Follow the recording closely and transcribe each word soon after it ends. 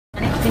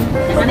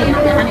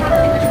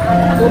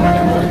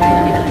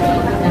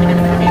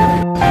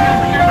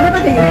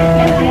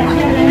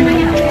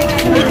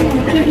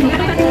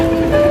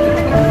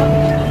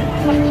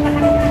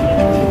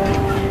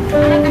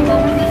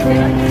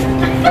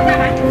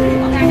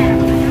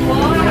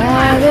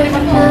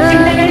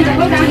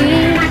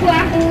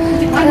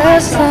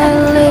As I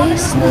lay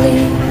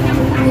sleeping,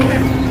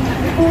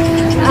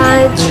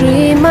 I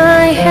dream I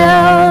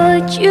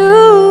held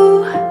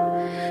you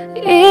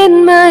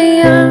in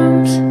my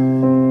arms.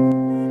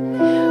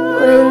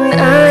 When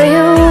I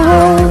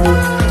awoke,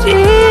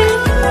 dear,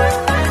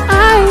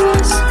 I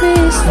was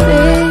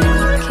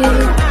mistaken.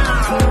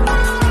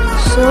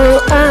 So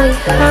I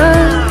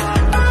hung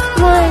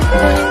my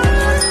head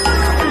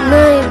and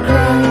I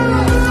cried.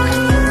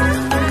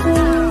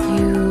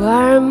 You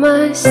are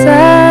my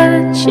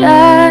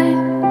sunshine,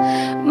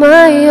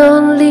 my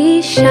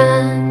only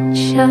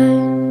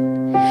sunshine.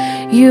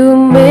 You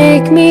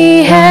make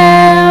me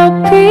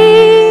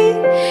happy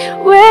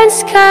when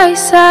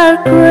skies are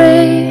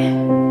gray.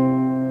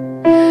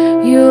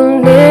 You'll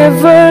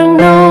never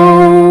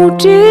know,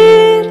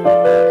 dear,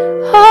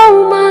 how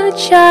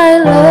much I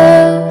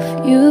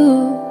love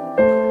you.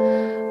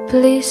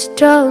 Please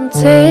don't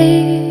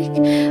take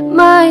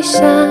my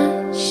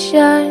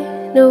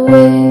sunshine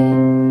away.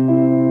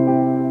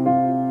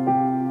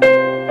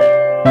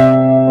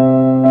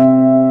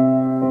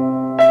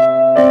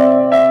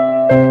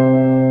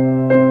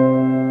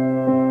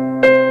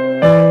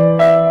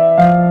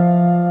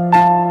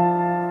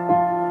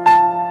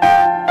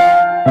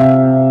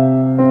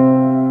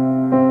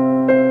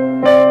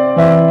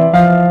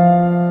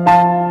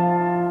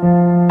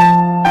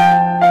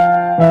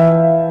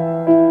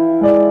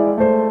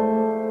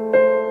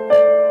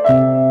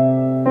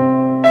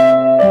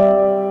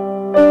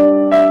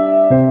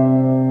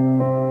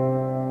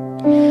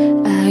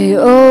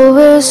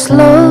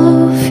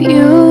 Love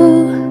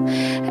you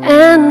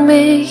and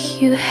make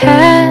you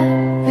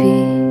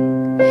happy,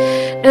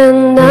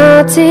 and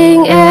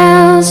nothing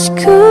else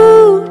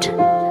could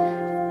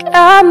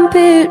come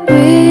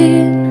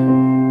between.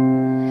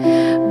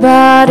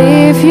 But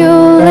if you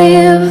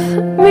leave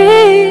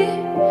me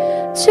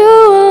to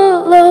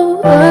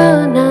love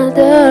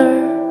another,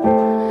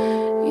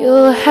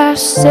 you'll have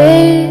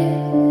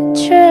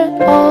saved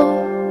all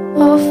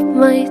of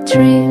my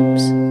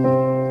dreams.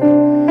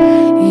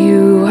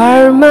 You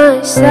are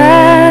my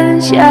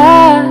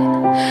sunshine,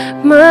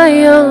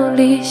 my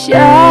only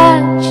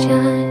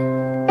sunshine.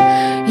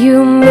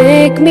 You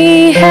make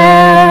me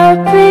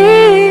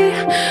happy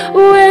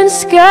when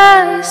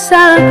skies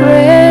are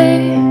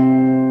gray.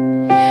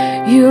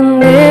 You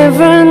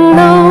never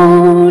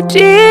know,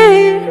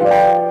 dear,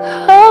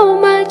 how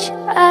much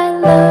I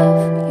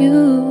love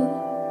you.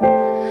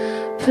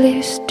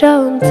 Please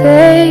don't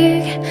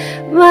take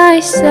my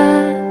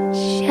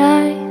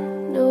sunshine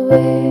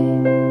away.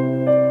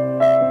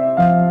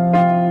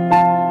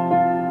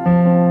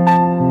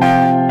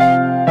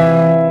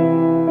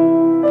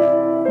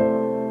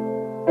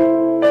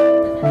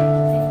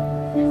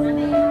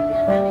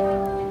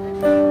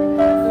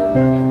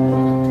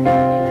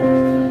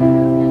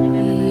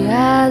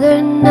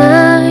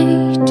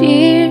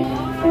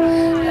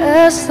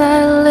 As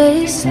I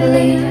lay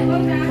sleeping,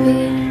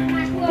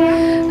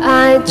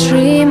 I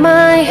dream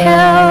I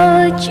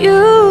held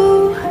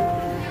you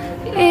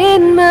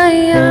in my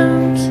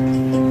arms.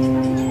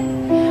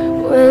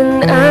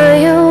 When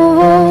I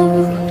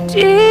awoke,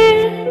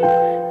 dear,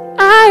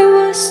 I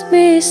was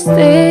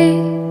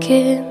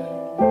mistaken.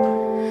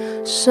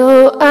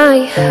 So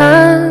I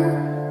hung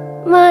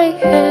my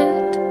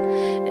head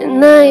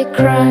and I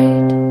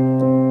cried.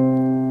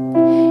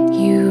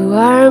 You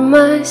are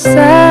my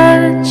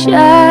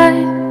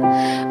sunshine,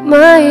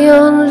 my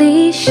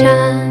only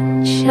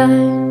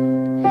sunshine.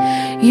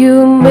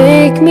 You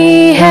make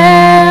me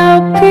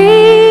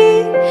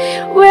happy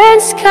when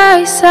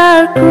skies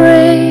are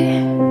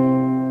gray.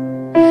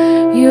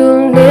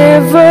 You'll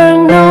never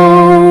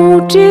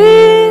know,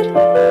 dear,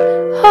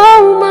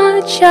 how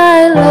much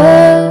I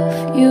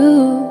love you.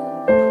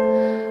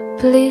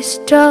 Please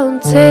don't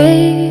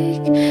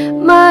take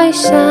my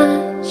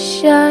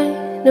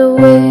sunshine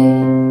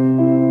away.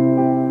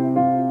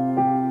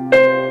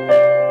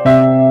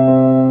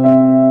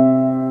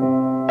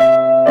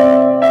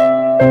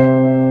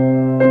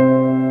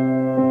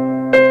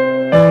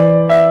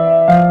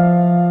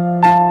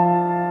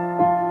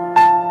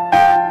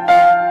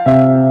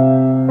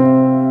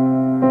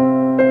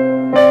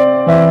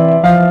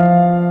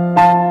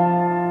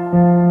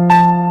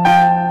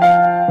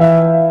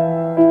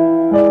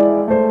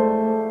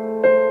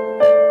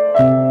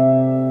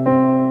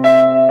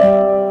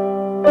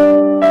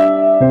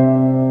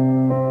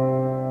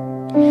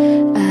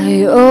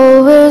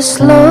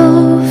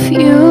 Love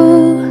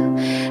you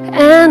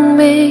and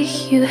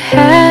make you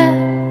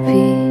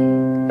happy,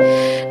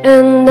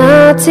 and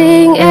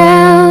nothing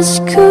else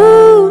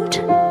could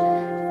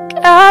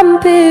come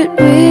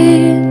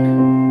between.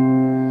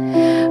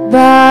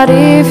 But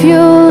if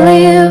you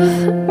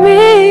leave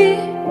me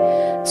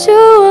to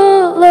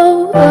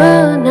love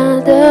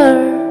another,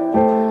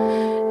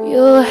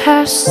 you'll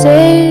have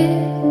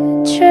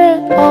saved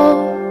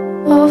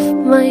all of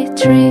my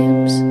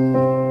dreams.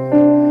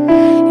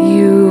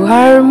 You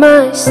are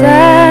my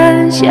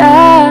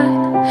sunshine,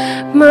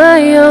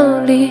 my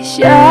only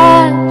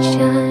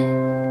sunshine.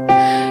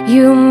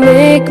 You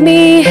make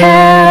me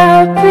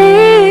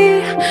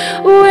happy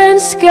when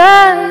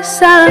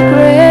skies are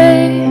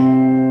gray.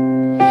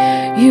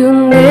 You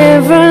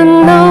never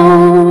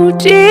know,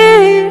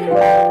 dear,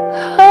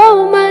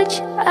 how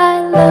much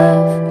I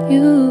love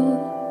you.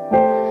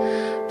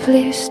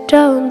 Please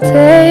don't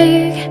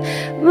take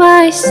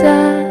my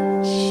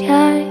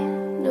sunshine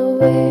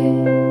away.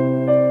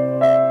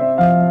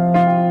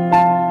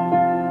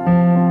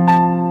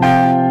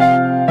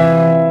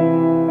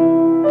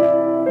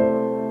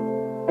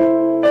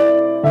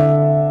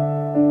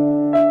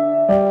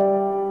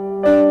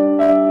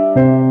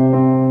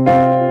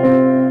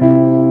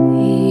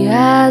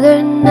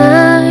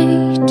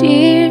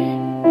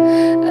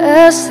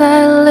 As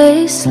I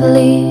lay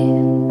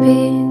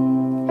sleeping,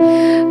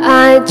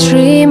 I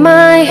dream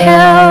I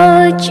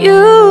held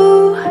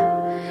you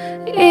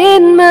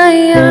in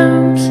my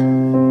arms.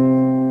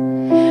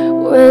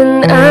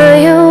 When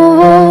I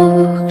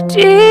awoke,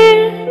 dear,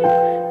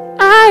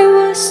 I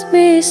was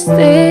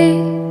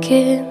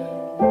mistaken.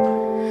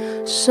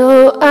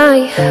 So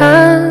I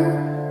hung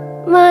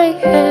my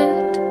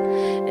head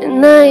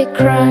and I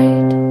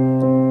cried.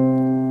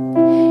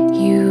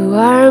 You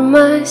are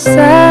my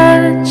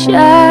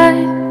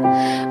sunshine,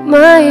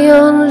 my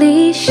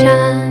only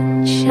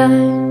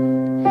sunshine.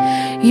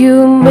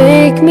 You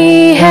make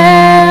me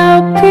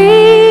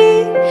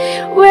happy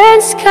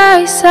when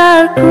skies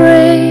are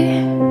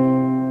gray.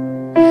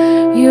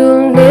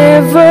 You'll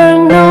never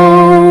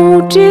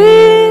know,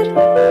 dear,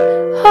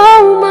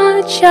 how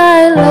much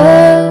I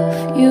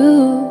love you.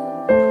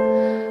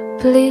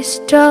 Please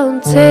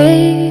don't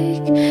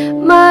take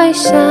my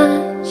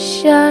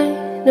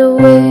sunshine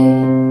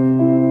away.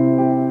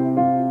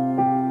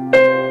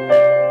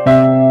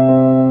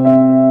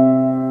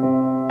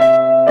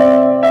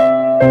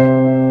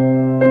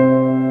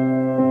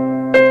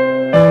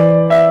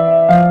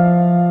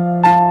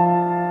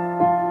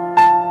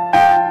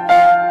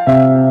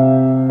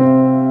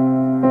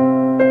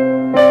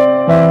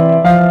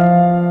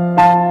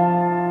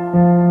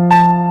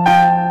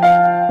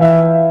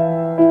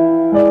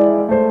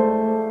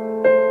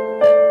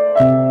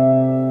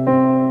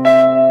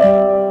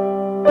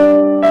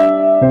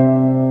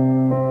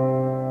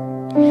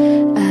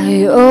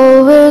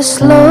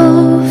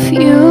 Love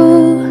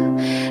you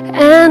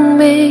and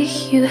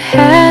make you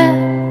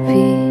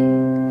happy,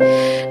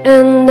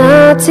 and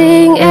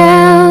nothing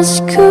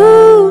else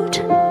could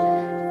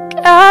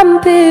come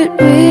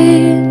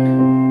between.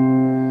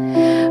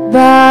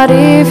 But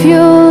if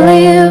you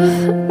leave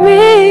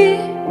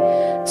me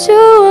to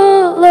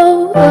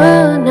love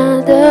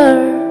another,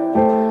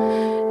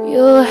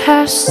 you'll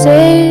have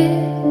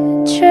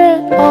saved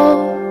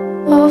all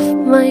of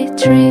my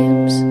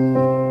dreams.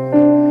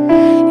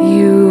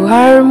 You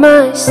are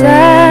my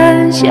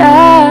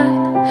sunshine,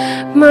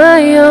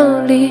 my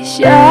only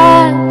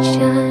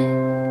sunshine.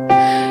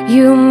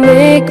 You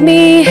make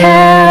me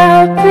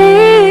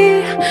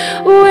happy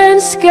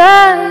when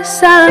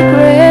skies are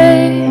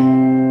gray.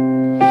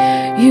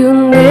 You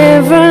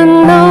never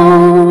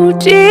know,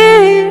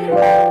 dear,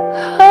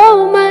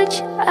 how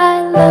much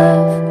I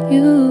love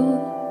you.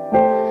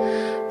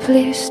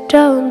 Please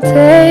don't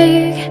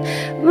take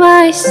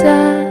my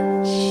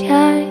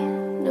sunshine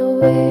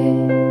away.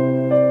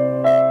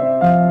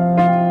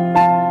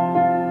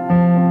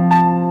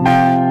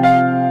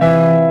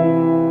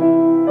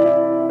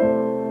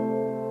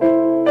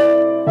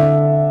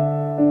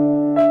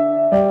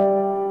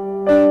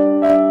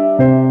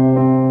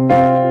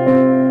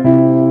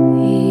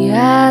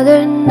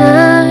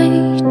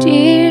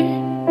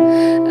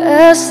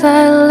 As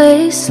I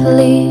lay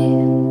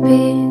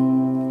sleeping,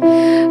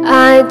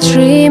 I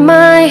dream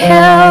I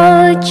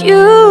held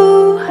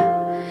you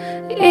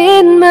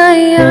in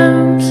my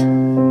arms.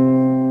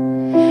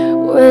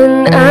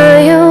 When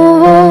I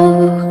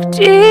awoke,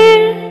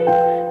 dear,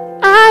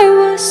 I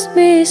was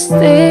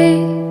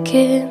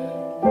mistaken.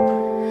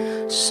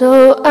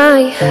 So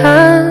I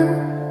hung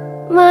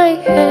my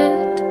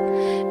head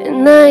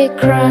and I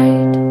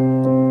cried.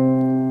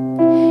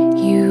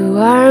 You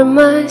are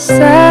my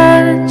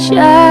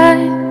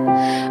sunshine,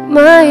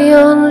 my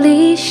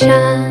only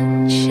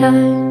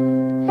sunshine.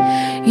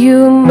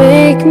 You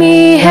make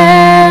me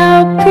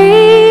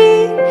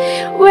happy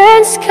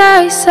when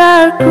skies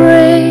are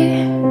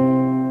gray.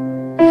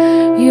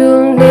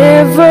 You'll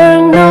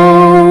never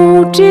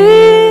know,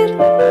 dear,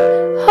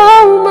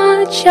 how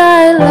much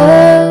I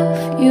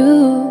love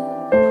you.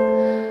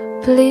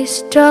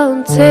 Please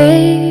don't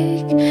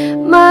take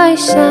my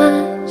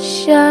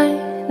sunshine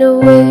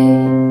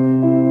away.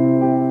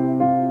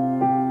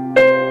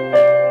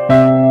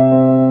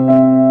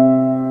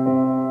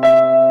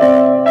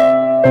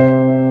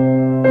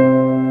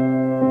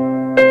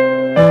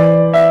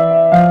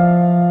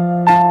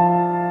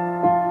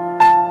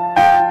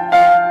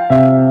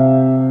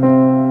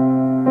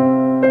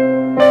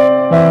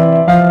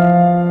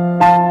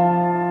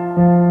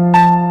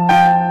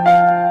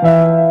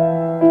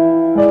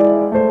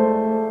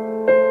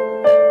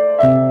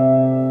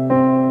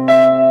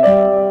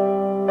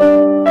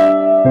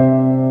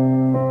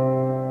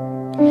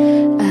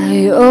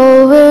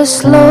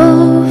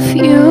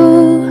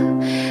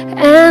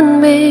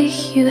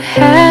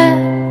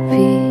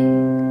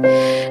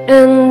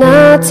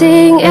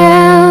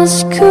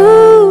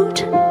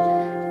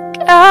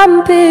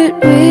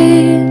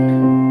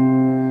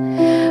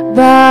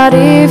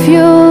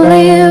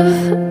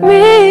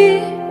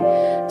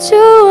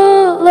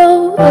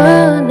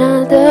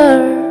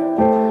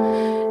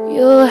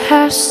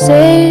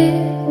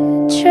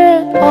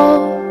 center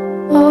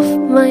all of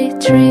my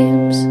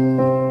dreams.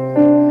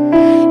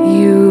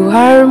 You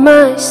are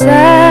my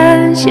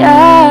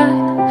sunshine,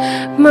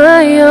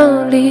 my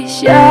only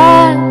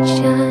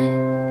sunshine.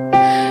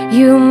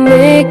 You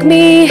make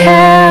me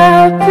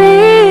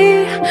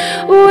happy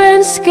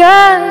when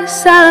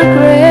skies are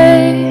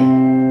gray.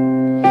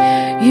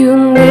 You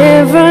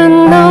never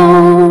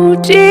know,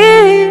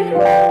 dear,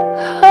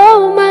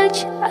 how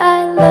much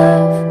I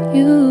love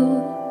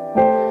you.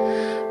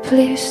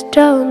 Please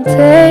don't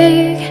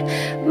take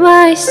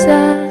my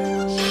sunshine.